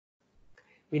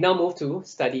We now move to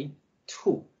study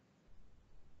 2,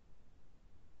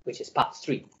 which is part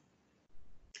 3.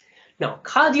 Now,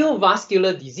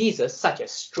 cardiovascular diseases such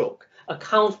as stroke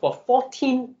account for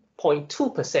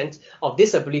 14.2% of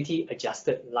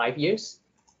disability-adjusted life years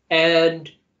and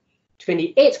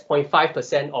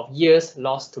 28.5% of years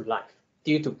lost to life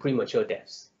due to premature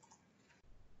deaths.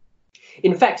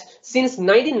 In fact, since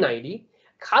 1990,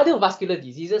 cardiovascular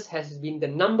diseases has been the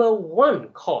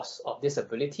 #1 cause of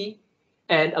disability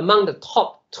and among the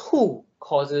top 2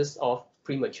 causes of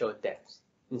premature deaths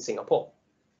in Singapore.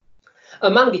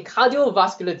 Among the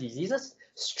cardiovascular diseases,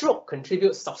 stroke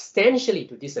contributes substantially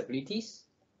to disabilities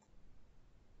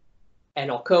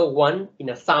and occur 1 in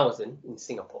 1,000 in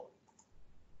Singapore.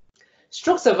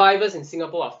 Stroke survivors in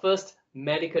Singapore are first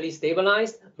medically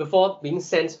stabilized before being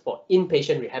sent for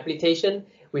inpatient rehabilitation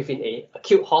within an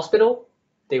acute hospital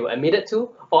they were admitted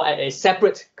to or at a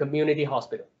separate community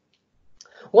hospital.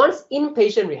 Once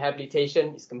inpatient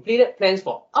rehabilitation is completed, plans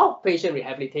for outpatient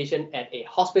rehabilitation at a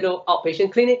hospital,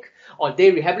 outpatient clinic, or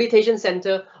day rehabilitation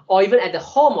center, or even at the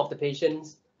home of the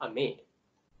patients are made.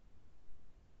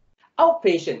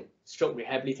 Outpatient stroke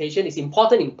rehabilitation is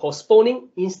important in postponing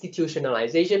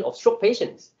institutionalization of stroke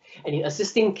patients and in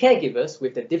assisting caregivers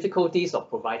with the difficulties of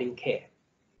providing care.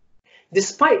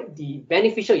 Despite the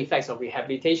beneficial effects of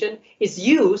rehabilitation, its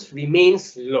use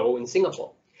remains low in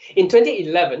Singapore. In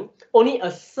 2011, only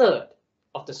 1/3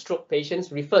 of the stroke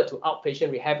patients referred to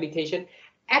outpatient rehabilitation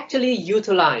actually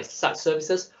utilized such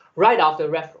services right after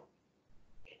referral.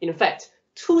 In fact,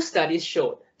 2 studies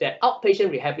showed that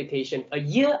outpatient rehabilitation a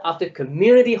year after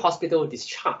community hospital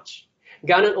discharge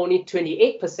garnered only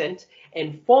 28%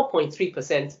 and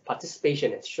 4.3%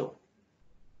 participation as shown.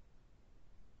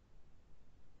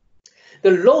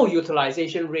 The low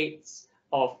utilization rates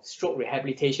of stroke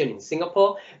rehabilitation in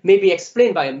Singapore may be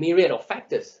explained by a myriad of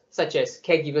factors, such as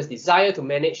caregivers' desire to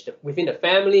manage within the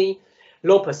family,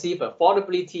 low perceived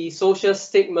affordability, social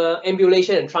stigma,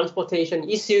 ambulation and transportation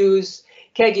issues,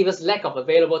 caregivers' lack of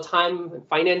available time and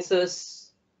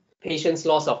finances, patients'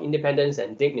 loss of independence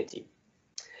and dignity.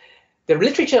 The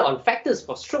literature on factors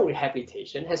for stroke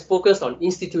rehabilitation has focused on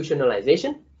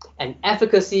institutionalization and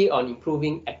efficacy on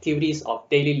improving activities of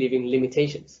daily living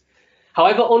limitations.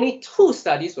 However, only 2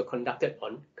 studies were conducted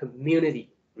on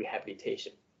community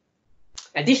rehabilitation.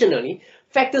 Additionally,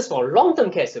 factors for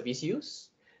long-term care service use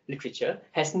literature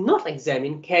has not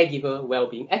examined caregiver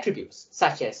well-being attributes,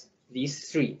 such as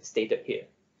these 3 stated here.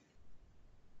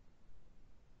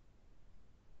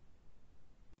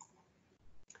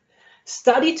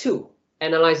 Study 2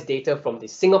 analyzed data from the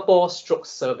Singapore Stroke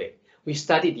Survey, which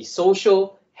studied the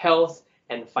social, health,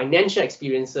 and financial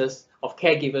experiences of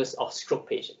caregivers of stroke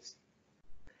patients.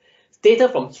 Data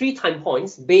from 3 time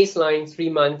points, baseline,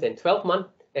 3-month, and 12-month,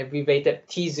 abbreviated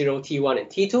T0, T1, and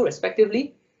T2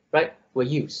 respectively, right, were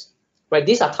used. Right,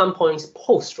 these are time points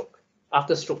post-stroke,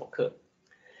 after stroke occurred.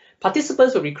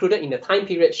 Participants were recruited in the time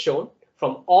period shown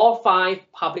from all 5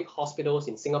 public hospitals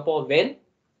in Singapore then,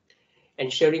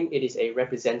 ensuring it is a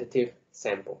representative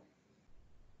sample.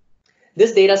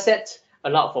 This data set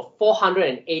allowed for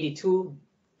 482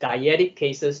 dyadic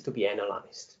cases to be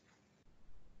analyzed.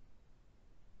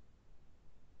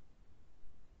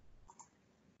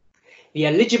 The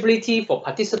eligibility for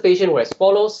participation were as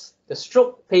follows. The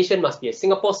stroke patient must be a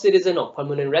Singapore citizen or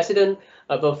permanent resident,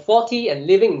 above 40 and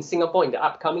living in Singapore in the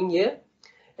upcoming year,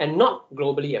 and not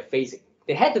globally aphasic.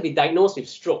 They had to be diagnosed with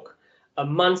stroke a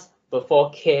month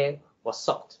before care was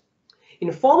sought.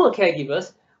 Informal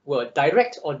caregivers were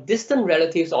direct or distant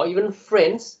relatives or even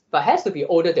friends, but has to be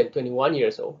older than 21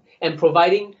 years old, and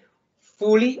providing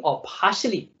fully or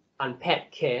partially unpaid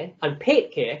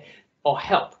care or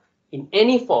help in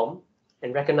any form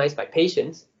and recognized by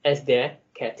patients as their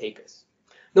caretakers.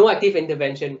 No active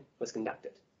intervention was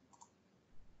conducted.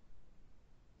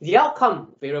 The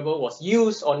outcome variable was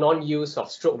use or non-use of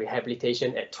stroke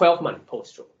rehabilitation at 12-month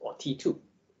post-stroke, or T2.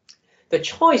 The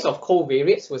choice of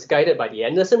covariates was guided by the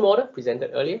Anderson model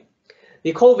presented earlier.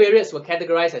 The covariates were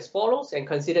categorized as follows and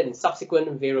considered in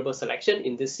subsequent variable selection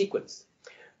in this sequence: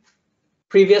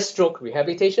 previous stroke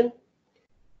rehabilitation,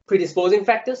 predisposing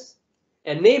factors,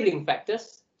 enabling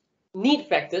factors, need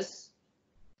factors,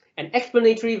 and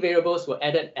explanatory variables were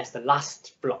added as the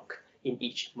last block in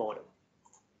each model.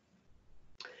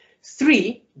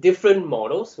 3 different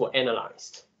models were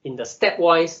analyzed in the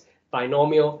stepwise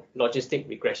binomial logistic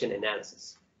regression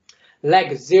analysis.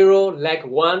 Lag 0, Lag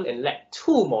 1, and Lag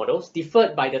 2 models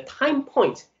differed by the time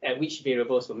point at which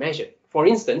variables were measured. For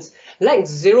instance, Lag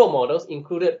 0 models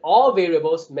included all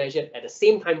variables measured at the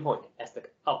same time point as the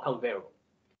outcome variable,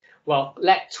 while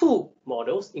Lag 2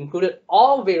 models included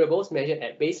all variables measured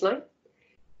at baseline,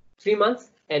 3-month,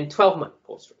 and 12-month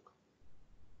post-stroke.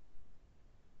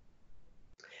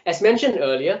 As mentioned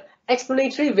earlier,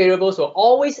 explanatory variables were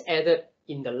always added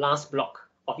in the last block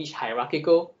of each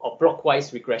hierarchical or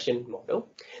blockwise regression model.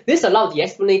 This allowed the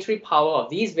explanatory power of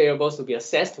these variables to be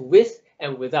assessed with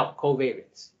and without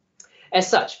covariance. As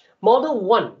such, Model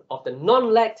 1 of the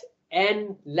non-lagged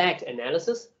and lagged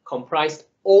analysis comprised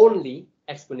only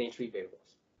explanatory variables.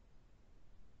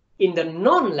 In the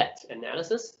non-lagged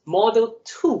analysis, Model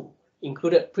 2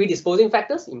 included predisposing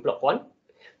factors in block 1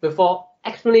 before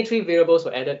explanatory variables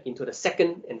were added into the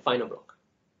second and final block.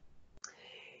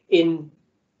 In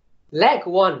lag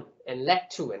 1 and lag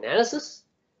 2 analysis,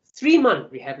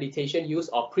 3-month rehabilitation use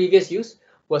or previous use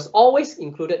was always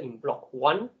included in block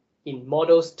 1 in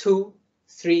models 2,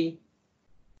 3,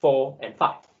 4, and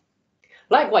 5.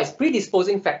 Likewise,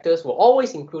 predisposing factors were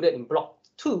always included in block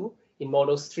 2 in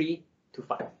models 3 to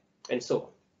 5, and so on.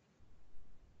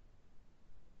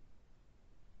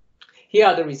 Here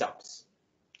are the results.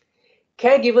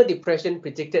 Caregiver depression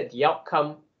predicted the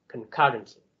outcome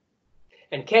concurrently,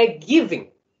 and caregiving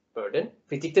burden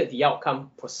predicted the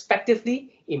outcome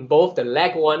prospectively in both the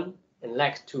lag 1 and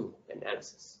lag 2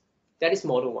 analysis. That is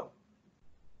model 1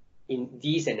 in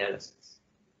these analyses.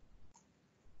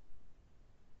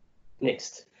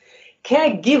 Next,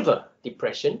 caregiver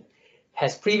depression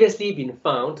has previously been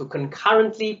found to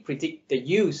concurrently predict the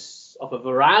use of a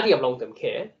variety of long-term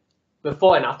care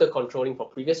before and after controlling for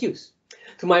previous use.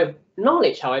 To my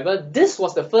knowledge, however, this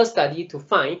was the first study to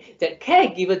find that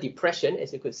caregiver depression,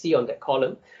 as you could see on that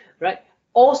column, right,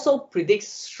 also predicts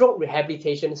stroke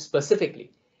rehabilitation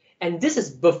specifically. And this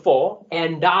is before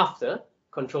and after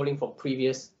controlling for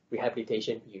previous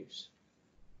rehabilitation use.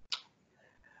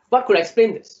 What could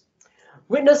explain this?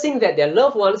 Witnessing that their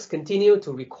loved ones continue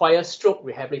to require stroke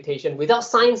rehabilitation without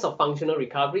signs of functional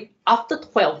recovery after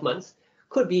 12 months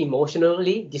could be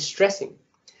emotionally distressing.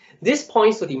 This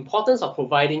points to the importance of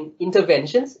providing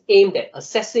interventions aimed at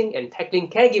assessing and tackling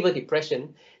caregiver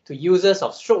depression to users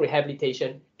of stroke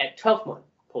rehabilitation at 12 months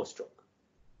post-stroke.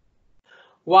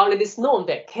 While it is known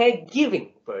that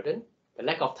caregiving burden, the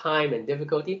lack of time and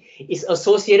difficulty, is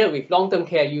associated with long-term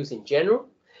care use in general,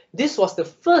 this was the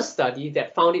first study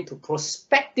that found it to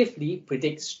prospectively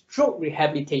predict stroke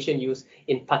rehabilitation use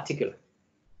in particular.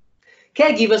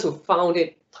 Caregivers who found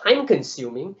it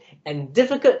time-consuming and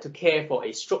difficult to care for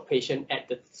a stroke patient at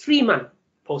the 3-month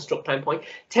post-stroke time point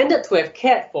tended to have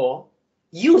cared for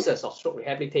users of stroke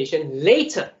rehabilitation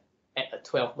later at a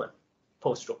 12-month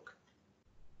post-stroke.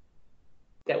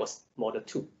 That was model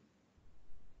 2.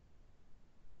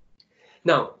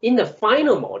 Now, in the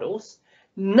final models,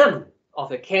 none of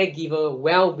the caregiver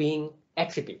well-being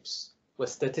attributes were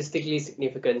statistically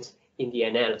significant in the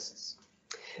analysis.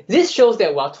 This shows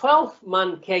that while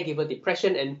 12-month caregiver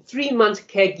depression and 3-month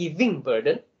caregiving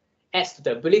burden adds to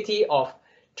the ability of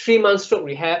 3-month stroke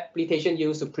rehabilitation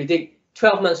use to predict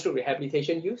 12-month stroke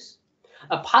rehabilitation use,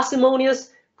 a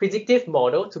parsimonious predictive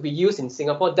model to be used in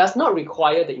Singapore does not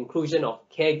require the inclusion of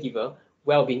caregiver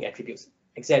well-being attributes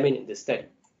examined in this study.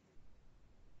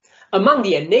 Among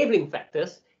the enabling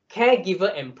factors,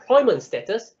 caregiver employment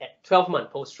status at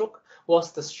 12-month post-stroke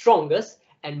was the strongest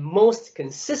and most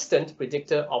consistent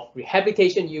predictor of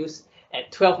rehabilitation use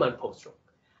at 12-month post-stroke,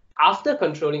 after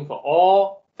controlling for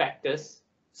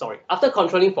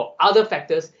other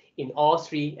factors in all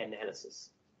 3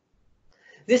 analyses.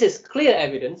 This is clear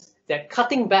evidence that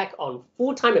cutting back on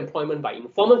full-time employment by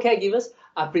informal caregivers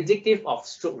are predictive of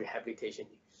stroke rehabilitation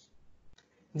use.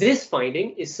 This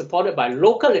finding is supported by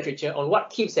local literature on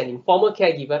what keeps an informal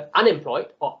caregiver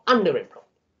unemployed or underemployed.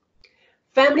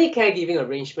 Family caregiving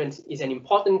arrangements is an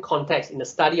important context in the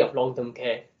study of long-term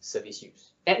care service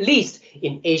use, at least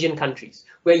in Asian countries,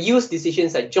 where use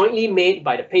decisions are jointly made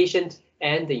by the patient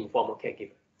and the informal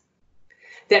caregiver.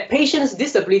 That patient's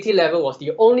disability level was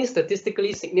the only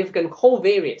statistically significant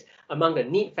covariate among the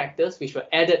need factors which were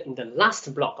added in the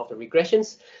last block of the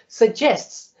regressions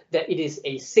suggests that it is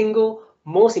a single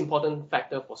most important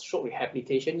factor for stroke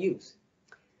rehabilitation use.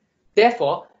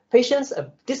 Therefore, patients'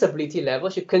 disability level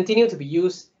should continue to be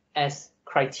used as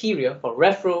criteria for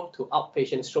referral to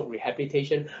outpatient stroke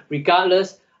rehabilitation,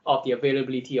 regardless of the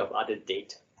availability of other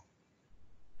data.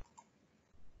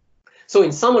 So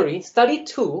in summary, study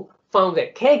 2 found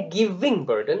that caregiving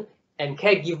burden and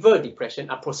caregiver depression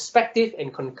are prospective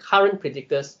and concurrent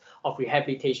predictors of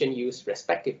rehabilitation use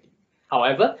respectively.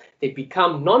 However, they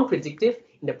become non-predictive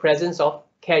in the presence of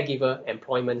caregiver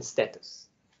employment status.